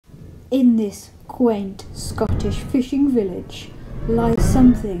In this quaint Scottish fishing village lies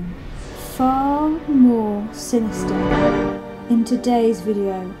something far more sinister. In today's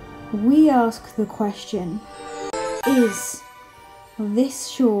video, we ask the question, is this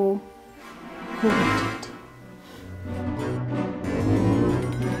shore haunted?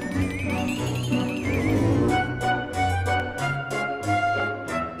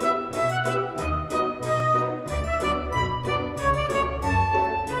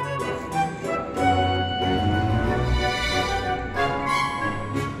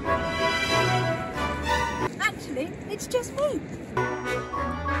 It's just me.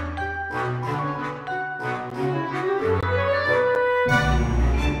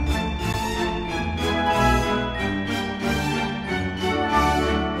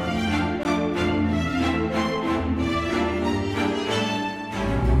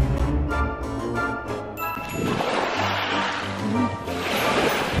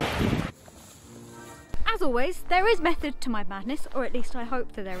 As always, there is method to my madness, or at least I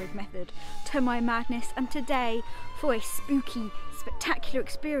hope that there is method to my madness, and today, for a spooky, spectacular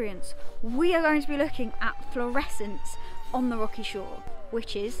experience, we are going to be looking at fluorescence on the rocky shore,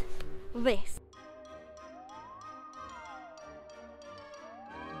 which is this.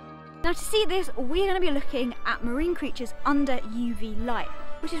 Now to see this, we're going to be looking at marine creatures under UV light,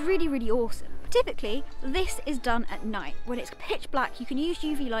 which is really, really awesome. Typically, this is done at night. When it's pitch black, you can use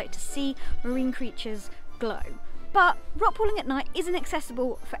UV light to see marine creatures glow. But rock pooling at night isn't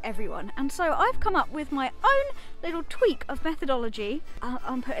accessible for everyone, and so I've come up with my own little tweak of methodology.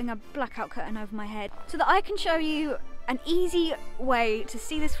 I'm putting a blackout curtain over my head so that I can show you an easy way to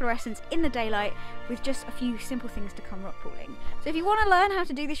see this fluorescence in the daylight with just a few simple things to come rock pooling. So if you want to learn how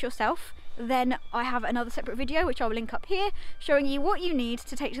to do this yourself, then I have another separate video which I will link up here showing you what you need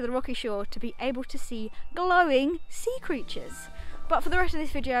to take to the rocky shore to be able to see glowing sea creatures. But for the rest of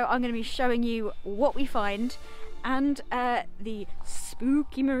this video, I'm going to be showing you what we find and the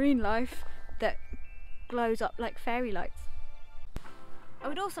spooky marine life that glows up like fairy lights. I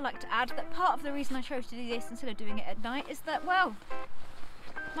would also like to add that part of the reason I chose to do this instead of doing it at night is that, well,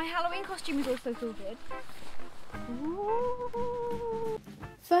 my Halloween costume is also sorted.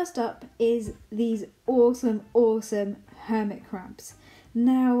 First up is these awesome hermit crabs.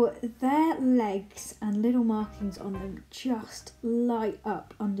 Now their legs and little markings on them just light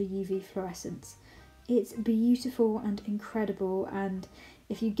up under UV fluorescence. It's beautiful and incredible, and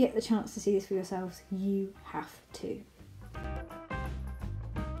if you get the chance to see this for yourselves, you have to.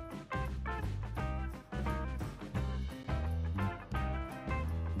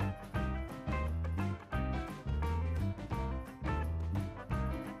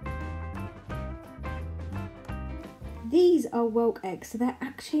 These are whelk eggs, so they're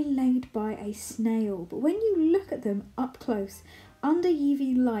actually laid by a snail, but when you look at them up close under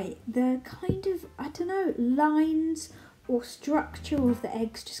UV light, the kind of, I don't know, lines or structure of the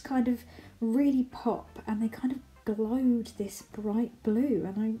eggs just kind of really pop, and they kind of glowed this bright blue,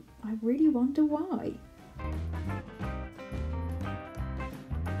 and I really wonder why.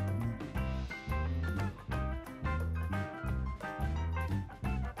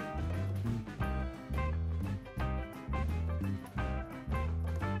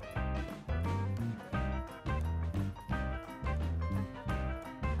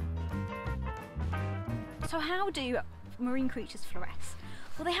 So how do marine creatures fluoresce?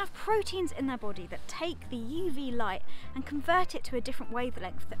 Well, they have proteins in their body that take the UV light and convert it to a different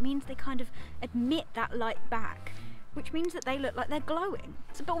wavelength. That means they kind of emit that light back, which means that they look like they're glowing.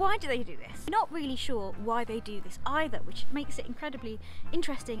 So, but why do they do this? We're not really sure why they do this either, which makes it incredibly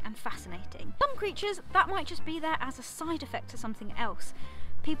interesting and fascinating. Some creatures, that might just be there as a side effect to something else.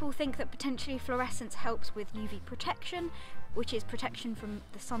 People think that potentially fluorescence helps with UV protection, which is protection from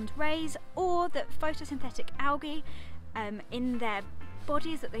the sun's rays, or that photosynthetic algae in their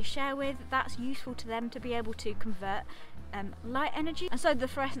bodies that they share with, that's useful to them to be able to convert light energy. And so the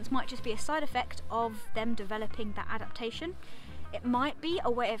fluorescence might just be a side effect of them developing that adaptation. It might be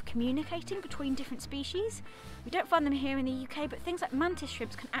a way of communicating between different species. We don't find them here in the UK, but things like mantis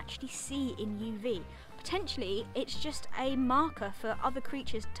shrimps can actually see in UV. Potentially it's just a marker for other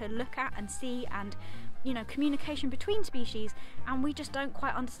creatures to look at and see, and, you know, communication between species, and we just don't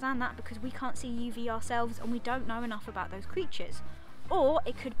quite understand that because we can't see UV ourselves and we don't know enough about those creatures. Or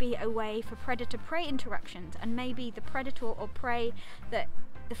it could be a way for predator-prey interactions, and maybe the predator or prey that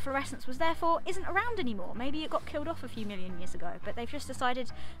the fluorescence was there for isn't around anymore. Maybe it got killed off a few million years ago, but they've just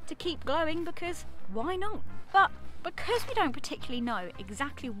decided to keep glowing because why not? But because we don't particularly know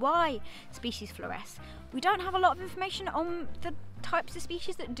exactly why species fluoresce, we don't have a lot of information on the types of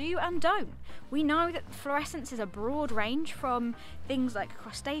species that do and don't. We know that fluorescence is a broad range from things like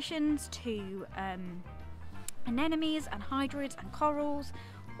crustaceans to anemones and hydroids and corals,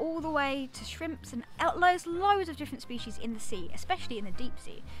 all the way to shrimps and loads of different species in the sea, especially in the deep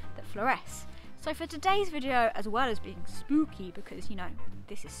sea, that fluoresce. So for today's video, as well as being spooky, because you know,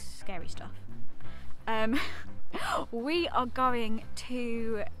 this is scary stuff, we are going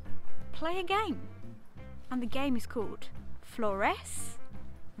to play a game. And the game is called Fluoresce.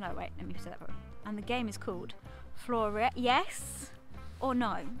 No, wait, let me say that properly. And the game is called Yes or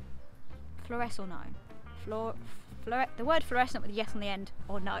No. Fluoresce or No. The word fluorescent with a yes on the end,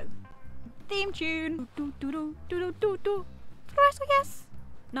 or no. Theme tune. Fluoresce or yes?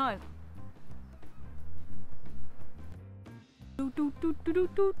 No.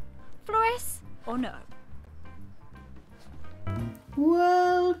 Fluoresce or no?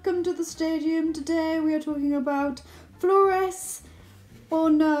 Welcome to the stadium. Today we are talking about fluoresce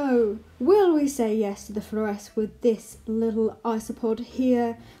or no. Will we say yes to the fluoresce with this little isopod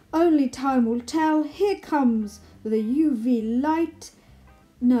here? Only time will tell. Here comes the UV light.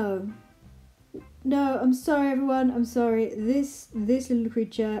 No, I'm sorry everyone, I'm sorry. This little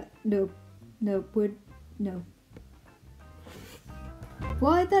creature, no.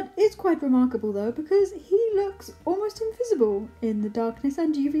 Why, that is quite remarkable though, because he looks almost invisible in the darkness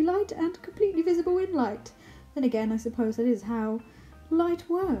and UV light and completely visible in light. Then again, I suppose that is how light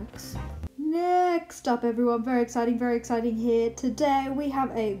works. Next up everyone, very exciting here. Today we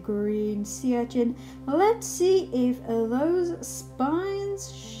have a green sea urchin. Let's see if those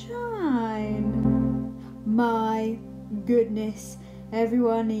spines shine. My goodness,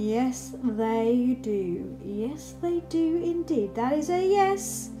 everyone, yes they do. Yes they do indeed. That is a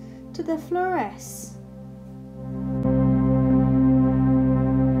yes to the fluoresce.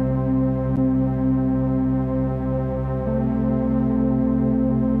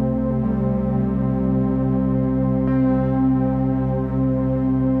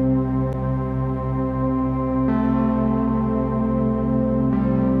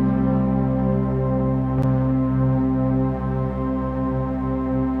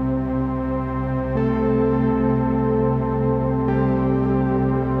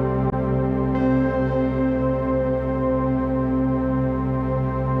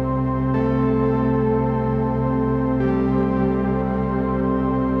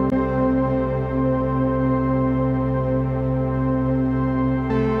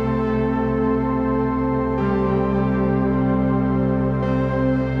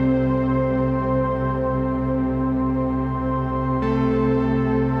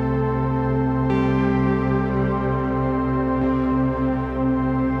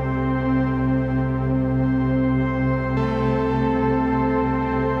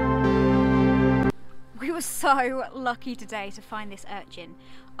 So lucky today to find this urchin.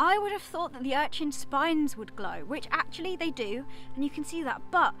 I would have thought that the urchin's spines would glow, which actually they do, and you can see that,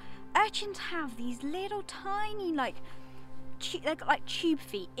 but urchins have these little tiny like tube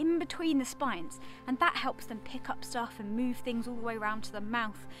feet in between the spines, and that helps them pick up stuff and move things all the way around to the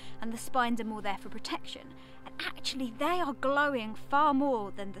mouth, and the spines are more there for protection. And actually they are glowing far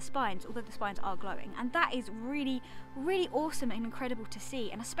more than the spines, although the spines are glowing, and that is really awesome and incredible to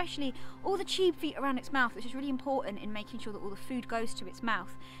see, and especially all the tube feet around its mouth, which is really important in making sure that all the food goes to its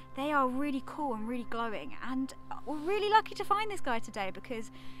mouth. They are really cool and really glowing, and we're really lucky to find this guy today because,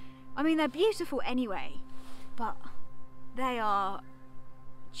 I mean, they're beautiful anyway, but they are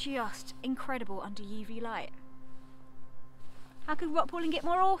just incredible under UV light. How could rockpooling get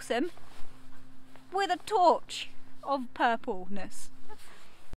more awesome? With a torch of purpleness.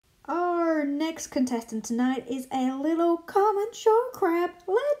 Our next contestant tonight is a little common shore crab.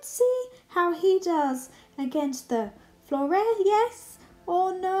 Let's see how he does against the Fluoresce yes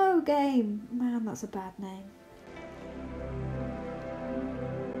or no game. Man, that's a bad name.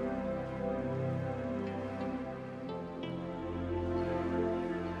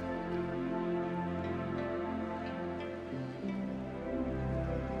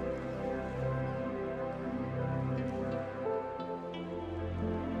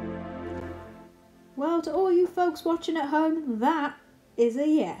 Well, to all you folks watching at home, that is a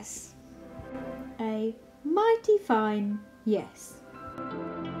yes. A mighty fine yes.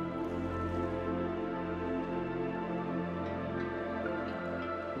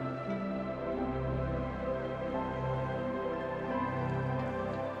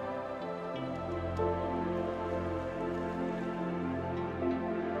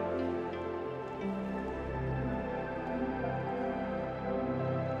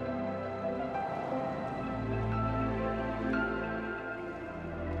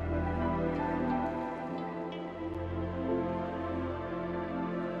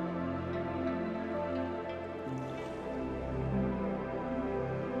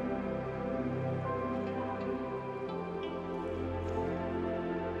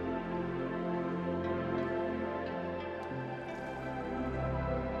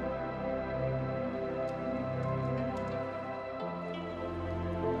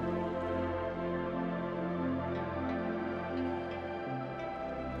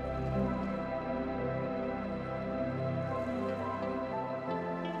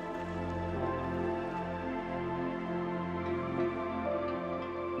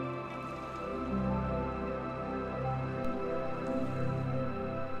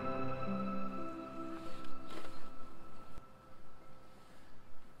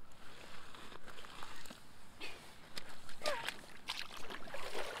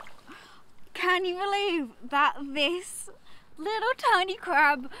 can you believe that this little tiny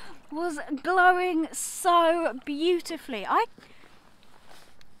crab was glowing so beautifully?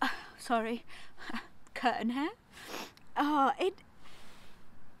 Sorry, curtain hair. I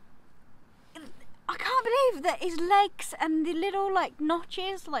can't believe that his legs and the little like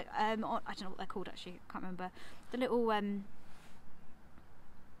notches, like I don't know what they're called actually. I can't remember. The little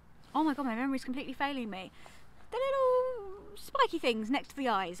oh my god, my memory's completely failing me. The little spiky things next to the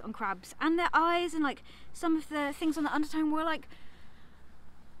eyes on crabs, and their eyes and like some of the things on the undertone were like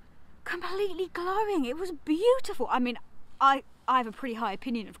completely glowing. It was beautiful. I mean, I have a pretty high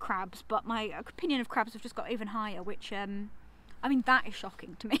opinion of crabs, but my opinion of crabs have just got even higher, which I mean, that is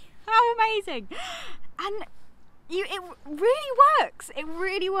shocking to me. How amazing. And it really works. It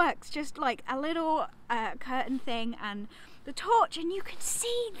really works. Just like a little curtain thing and the torch, and you can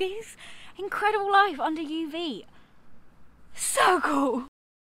see this incredible life under UV. So cool.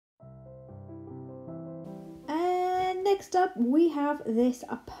 And next up we have this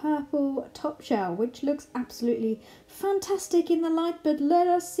purple top shell, which looks absolutely fantastic in the light, but let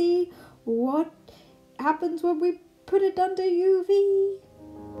us see what happens when we put it under UV.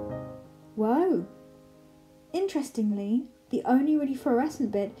 Whoa. Interestingly, the only really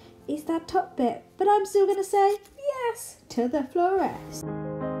fluorescent bit is that top bit, but I'm still going to say yes to the fluorescent.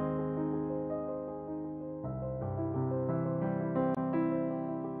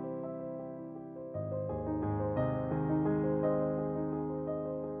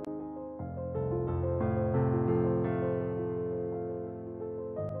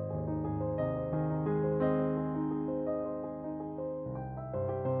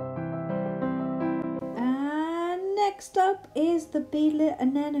 Next up is the beadlet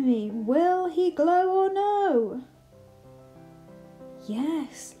anemone. Will he glow or no?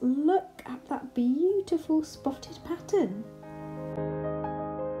 Yes, look at that beautiful spotted pattern.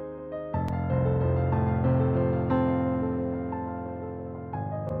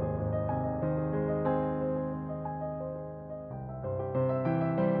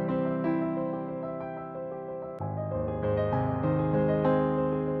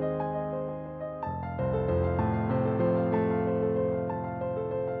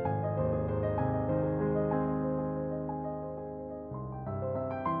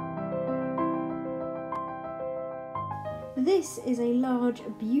 This is a large,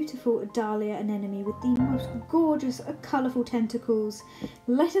 beautiful dahlia anemone with the most gorgeous, colourful tentacles.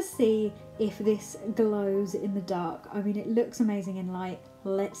 Let us see if this glows in the dark. I mean, it looks amazing in light.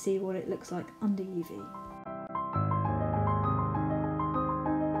 Let's see what it looks like under UV.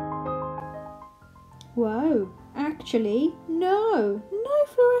 Whoa, actually, no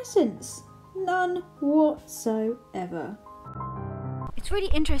fluorescence. None whatsoever. It's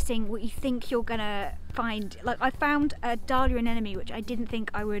really interesting what you think you're gonna find. Like, I found a dahlia anemone which I didn't think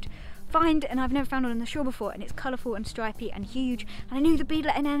I would find, and I've never found one on the shore before, and it's colourful and stripy and huge, and I knew the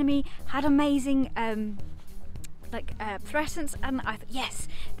beadlet anemone had amazing fluorescence, and I thought, yes,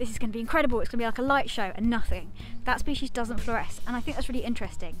 this is going to be incredible, it's going to be like a light show, and nothing. That species doesn't fluoresce, and I think that's really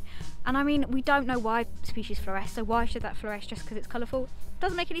interesting. And I mean, we don't know why species fluoresce, so why should that fluoresce just because it's colourful?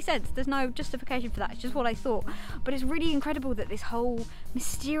 Doesn't make any sense. There's no justification for that. It's just what I thought. But it's really incredible that this whole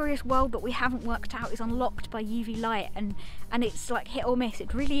mysterious world that we haven't worked out is unlocked by UV light, and it's like hit or miss.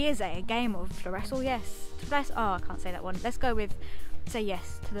 It really is a game of fluoresce or yes. Fluoresce. Oh, I can't say that one. Let's go with say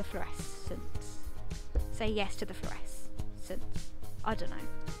yes to the fluorescence. Say yes to the fluorescence. I don't know.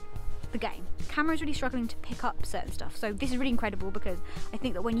 The game. The camera is really struggling to pick up certain stuff, so this is really incredible because I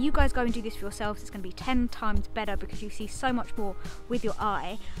think that when you guys go and do this for yourselves, it's going to be 10 times better because you see so much more with your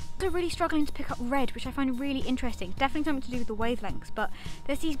eye. They're really struggling to pick up red, which I find really interesting. Definitely something to do with the wavelengths, but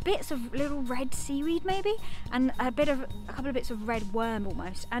there's these bits of little red seaweed maybe, and a couple of bits of red worm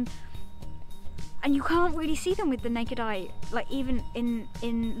almost, and you can't really see them with the naked eye. Like, even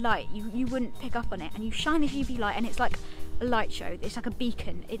in light, you wouldn't pick up on it, and you shine this UV light and it's like a light show. It's like a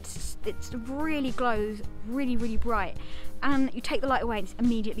beacon. It's really glows really, really bright, and you take the light away and it's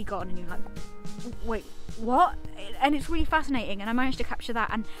immediately gone, and you're like, wait, what? And it's really fascinating, and I managed to capture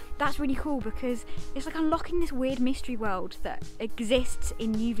that, and that's really cool because it's like unlocking this weird mystery world that exists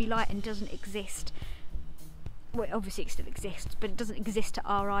in UV light and doesn't exist. Well, obviously it still exists, but it doesn't exist to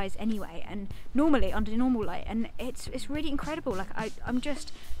our eyes anyway, and normally under normal light, and it's really incredible. Like, I'm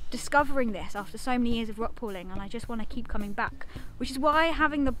just discovering this after so many years of rock pooling, and I just want to keep coming back, which is why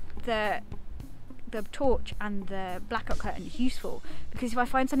having the torch and the blackout curtain is useful, because if I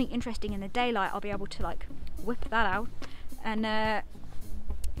find something interesting in the daylight, I'll be able to like whip that out and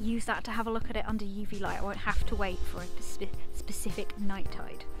use that to have a look at it under UV light. I won't have to wait for a specific night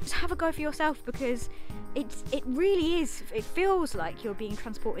tide. Just have a go for yourself, because it really is, it feels like you're being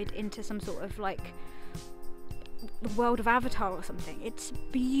transported into some sort of like the world of Avatar or something. It's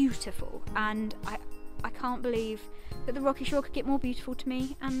beautiful, and I can't believe that the rocky shore could get more beautiful to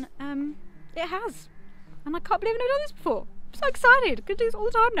me, and it has, and I can't believe I've never done this before. I'm so excited, I'm gonna do this all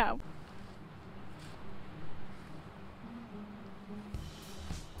the time now.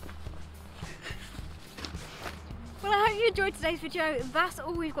 Well, I hope you enjoyed today's video. That's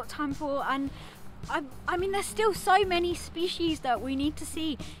all we've got time for, and I mean, there's still so many species that we need to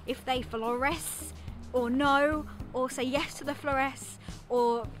see if they fluoresce or no, or say yes to the fluoresce,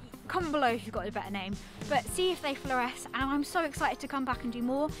 or comment below if you've got a better name, but see if they fluoresce. And I'm so excited to come back and do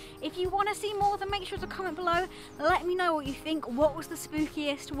more. If you want to see more, then make sure to comment below, let me know what you think, what was the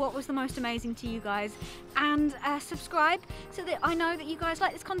spookiest, what was the most amazing to you guys, and subscribe so that I know that you guys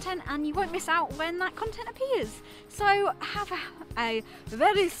like this content and you won't miss out when that content appears. So have a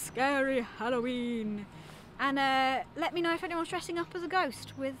very scary Halloween, and let me know if anyone's dressing up as a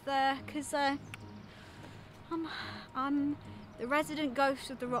ghost, with because I'm the resident ghost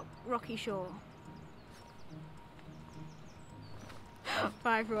of the rocky shore.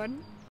 Bye everyone.